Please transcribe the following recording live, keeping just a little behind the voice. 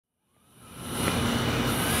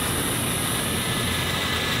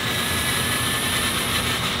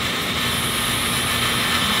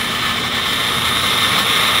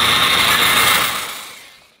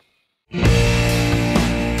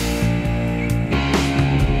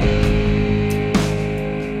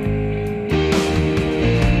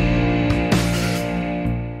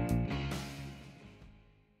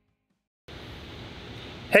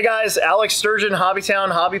Hey guys, Alex Sturgeon,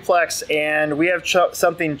 HobbyTown HobbyPlex, and we have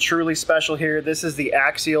something truly special here. This is the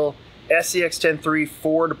Axial SCX10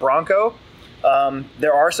 Ford Bronco.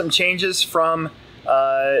 There are some changes from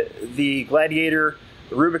the Gladiator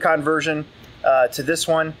Rubicon version to this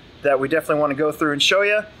one that we definitely want to go through and show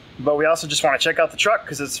you, but we also just want to check out the truck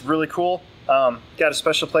because it's really cool. Got a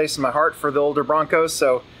special place in my heart for the older Broncos,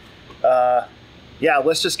 so yeah,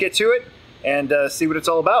 let's just get to it and see what it's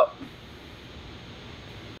all about.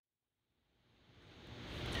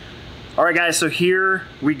 All right guys, so here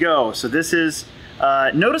we go. So this is,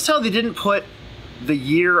 notice how they didn't put the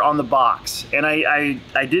year on the box. And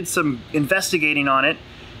I did some investigating on it,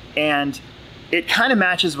 and it kind of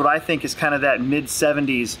matches what I think is kind of that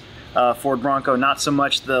mid-70s Ford Bronco, not so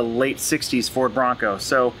much the late 60s Ford Bronco.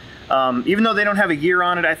 So even though they don't have a year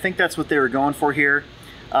on it, I think that's what they were going for here.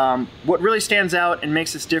 What really stands out and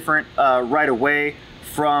makes this different right away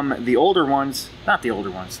from the older ones, not the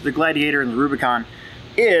older ones, the Gladiator and the Rubicon,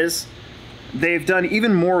 is they've done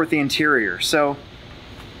even more with the interior. So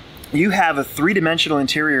you have a three-dimensional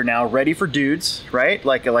interior now ready for dudes, right?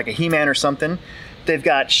 Like a He-Man or something. They've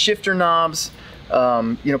got shifter knobs,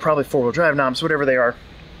 you know, probably four-wheel drive knobs, whatever they are.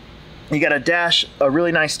 You got a dash, a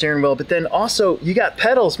really nice steering wheel, but then also you got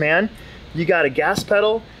pedals, man. You got a gas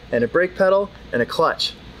pedal and a brake pedal and a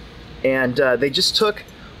clutch. And they just took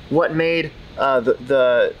what made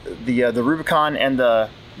the Rubicon and the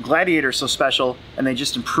Gladiator so special, and they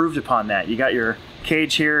just improved upon that. You got your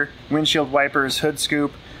cage here, windshield wipers, hood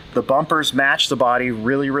scoop. The bumpers match the body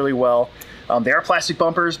really, really well. They are plastic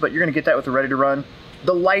bumpers, but you're gonna get that with the Ready to Run.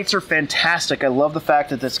 The lights are fantastic. I love the fact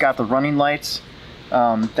that it's got the running lights.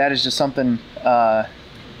 That is just something,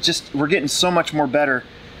 we're getting so much more better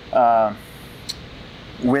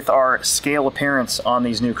with our scale appearance on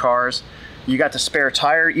these new cars. You got the spare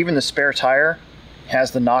tire. Even the spare tire has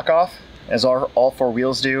the knockoff, as all four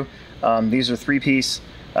wheels do. These are three-piece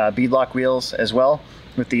beadlock wheels as well,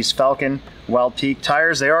 with these Falcon Wild Peak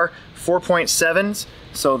tires. They are 4.7s,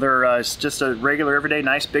 so they're just a regular everyday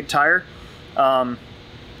nice big tire.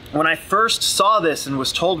 When I first saw this and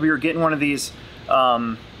was told we were getting one of these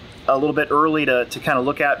a little bit early to kind of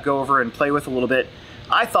look at, go over and play with a little bit,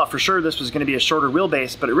 I thought for sure this was going to be a shorter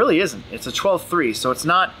wheelbase, but it really isn't. It's a 12.3, so it's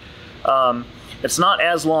not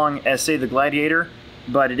as long as, say, the Gladiator,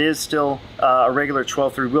 but it is still a regular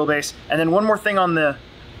 12.3 wheelbase. And then one more thing on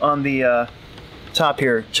the top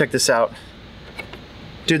here. Check this out.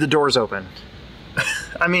 Dude, the door's open.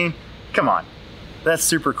 I mean, come on. That's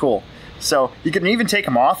super cool. So you can even take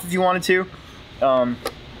them off if you wanted to.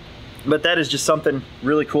 But that is just something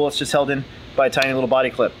really cool. It's just held in by a tiny little body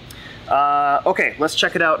clip. Okay, let's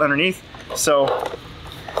check it out underneath. So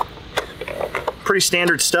pretty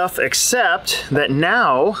standard stuff, except that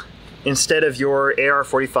now, instead of your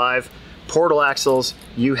AR45 portal axles,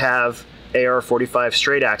 you have AR45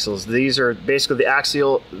 straight axles. These are basically the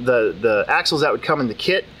axles that would come in the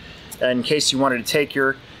kit in case you wanted to take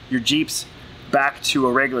your Jeeps back to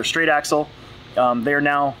a regular straight axle. They are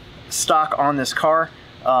now stock on this car.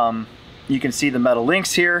 You can see the metal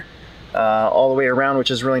links here all the way around,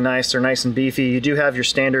 which is really nice. They're nice and beefy. You do have your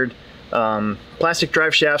standard plastic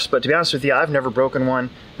drive shafts, but to be honest with you, I've never broken one,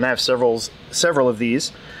 and I have several of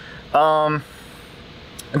these.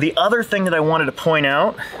 The other thing that I wanted to point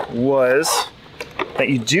out was that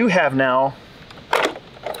you do have now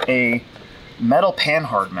a metal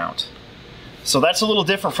panhard mount. So that's a little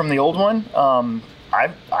different from the old one.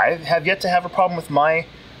 I have yet to have a problem with my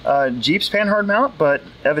Jeep's panhard mount, but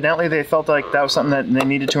evidently they felt like that was something that they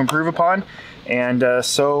needed to improve upon, and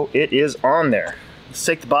so it is on there. Let's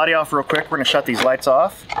take the body off real quick. We're gonna shut these lights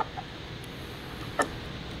off.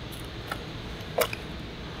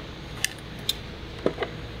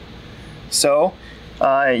 So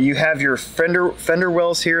you have your fender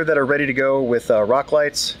wells here that are ready to go with rock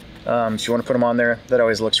lights. If you want to put them on there, that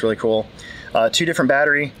always looks really cool. Two different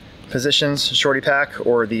battery positions, shorty pack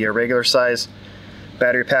or the regular size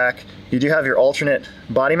battery pack. You do have your alternate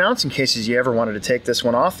body mounts in case you ever wanted to take this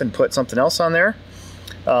one off and put something else on there.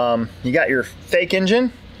 You got your fake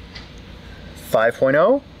engine,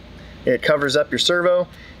 5.0. It covers up your servo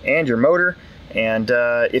and your motor. And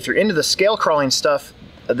if you're into the scale crawling stuff,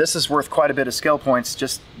 this is worth quite a bit of scale points.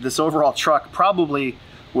 Just this overall truck probably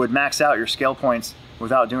would max out your scale points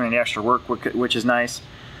without doing any extra work, which is nice.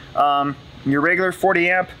 Your regular 40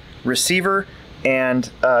 amp receiver and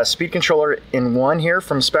speed controller in one here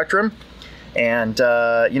from Spectrum. And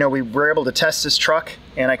you know, we were able to test this truck,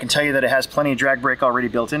 and I can tell you that it has plenty of drag brake already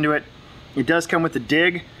built into it. It does come with the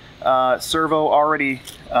dig servo already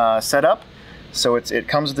set up, so it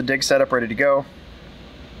comes with the dig setup ready to go.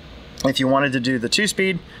 If you wanted to do the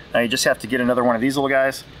 2-speed, you just have to get another one of these little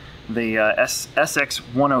guys, the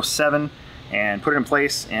SX1007, and put it in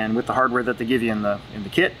place, and with the hardware that they give you in the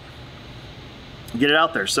kit, get it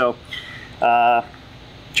out there. So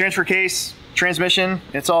transfer case, transmission,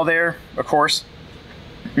 it's all there, of course.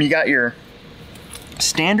 You got your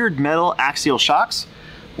standard metal axial shocks,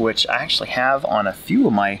 which I actually have on a few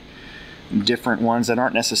of my different ones that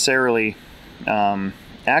aren't necessarily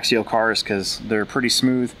axial cars, because they're pretty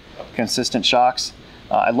smooth, consistent shocks.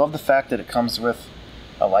 I love the fact that it comes with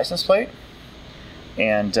a license plate,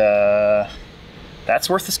 and that's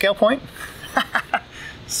worth the scale point.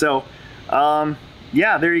 So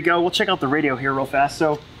yeah, there you go. We'll check out the radio here real fast.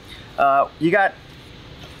 So you got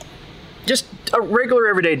just a regular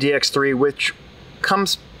everyday DX3, which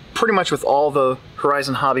comes pretty much with all the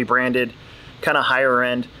Horizon Hobby branded kind of higher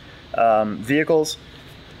end vehicles.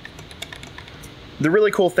 The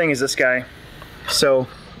really cool thing is this guy. So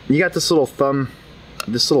you got this little thumb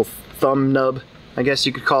nub, I guess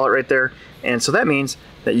you could call it, right there. And so that means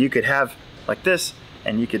that you could have like this,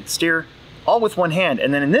 and you could steer all with one hand.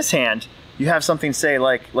 And then in this hand, you have something, say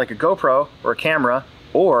like a GoPro or a camera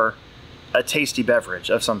or a tasty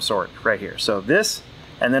beverage of some sort right here. So this,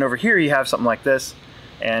 and then over here you have something like this,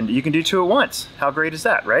 and you can do two at once. How great is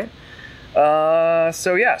that, right?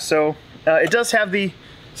 So yeah, it does have the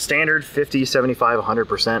standard 50, 75,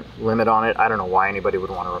 100% limit on it. I don't know why anybody would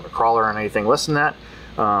want to run a crawler on anything less than that.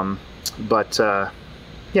 But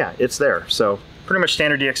yeah, it's there. So pretty much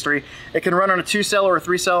standard DX3. It can run on a 2-cell or a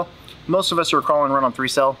 3-cell. Most of us who are crawling run on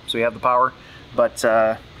 3-cell, so you have the power, but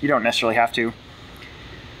you don't necessarily have to.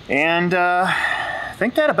 And I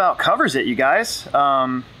think that about covers it, you guys.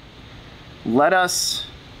 Let us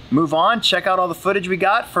move on, check out all the footage we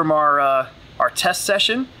got from our test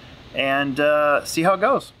session, and see how it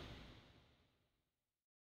goes.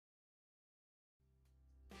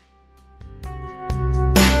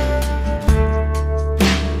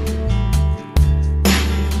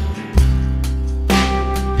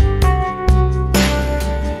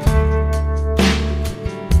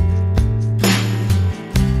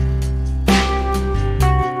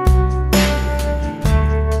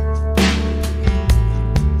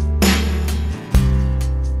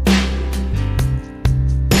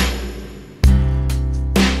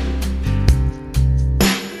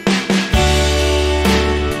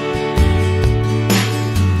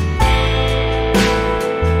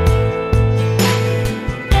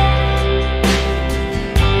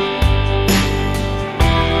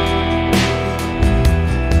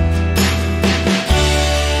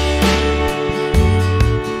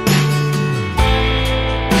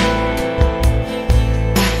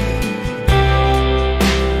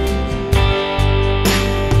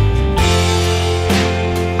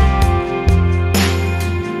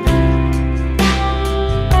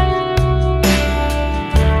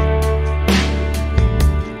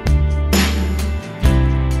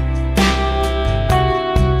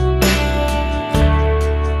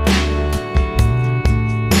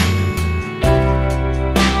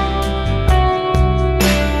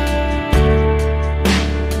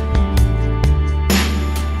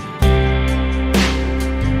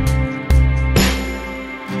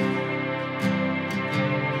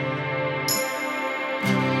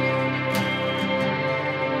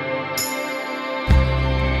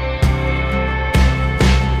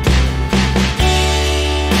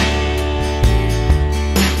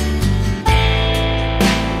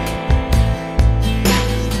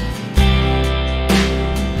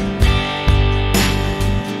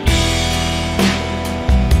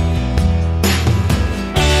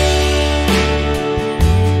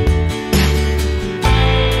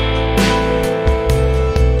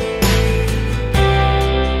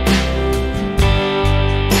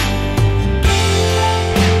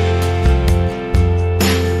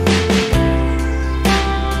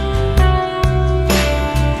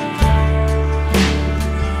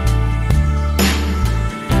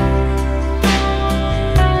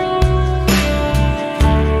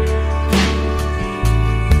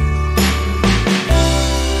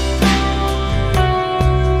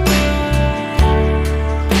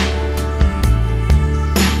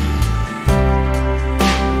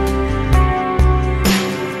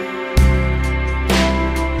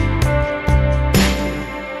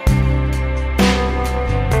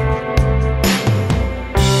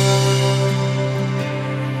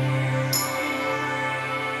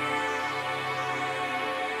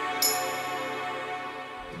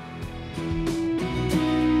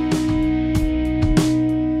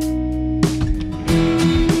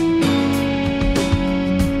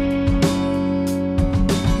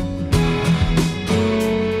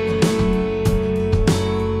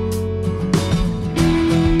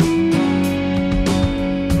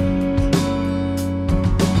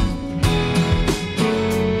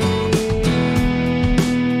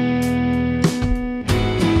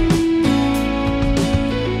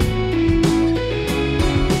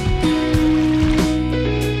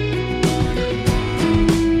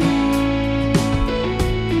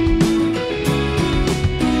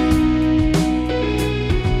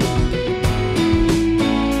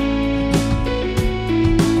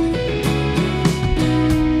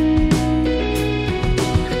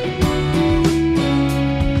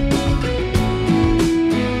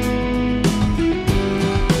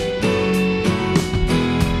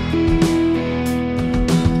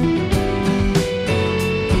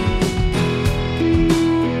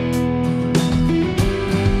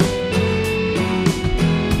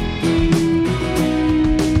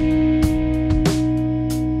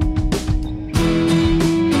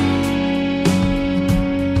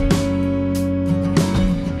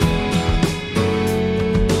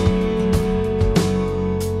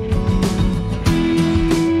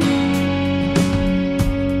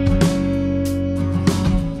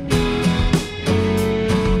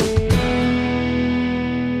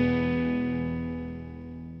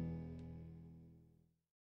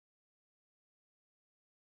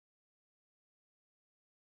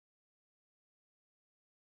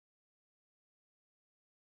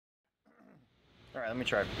 All right, let me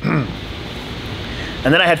try.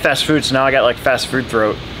 And then I had fast food, so now I got like fast food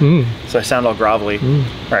throat. So I sound all grovelly.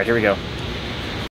 All right, here we go.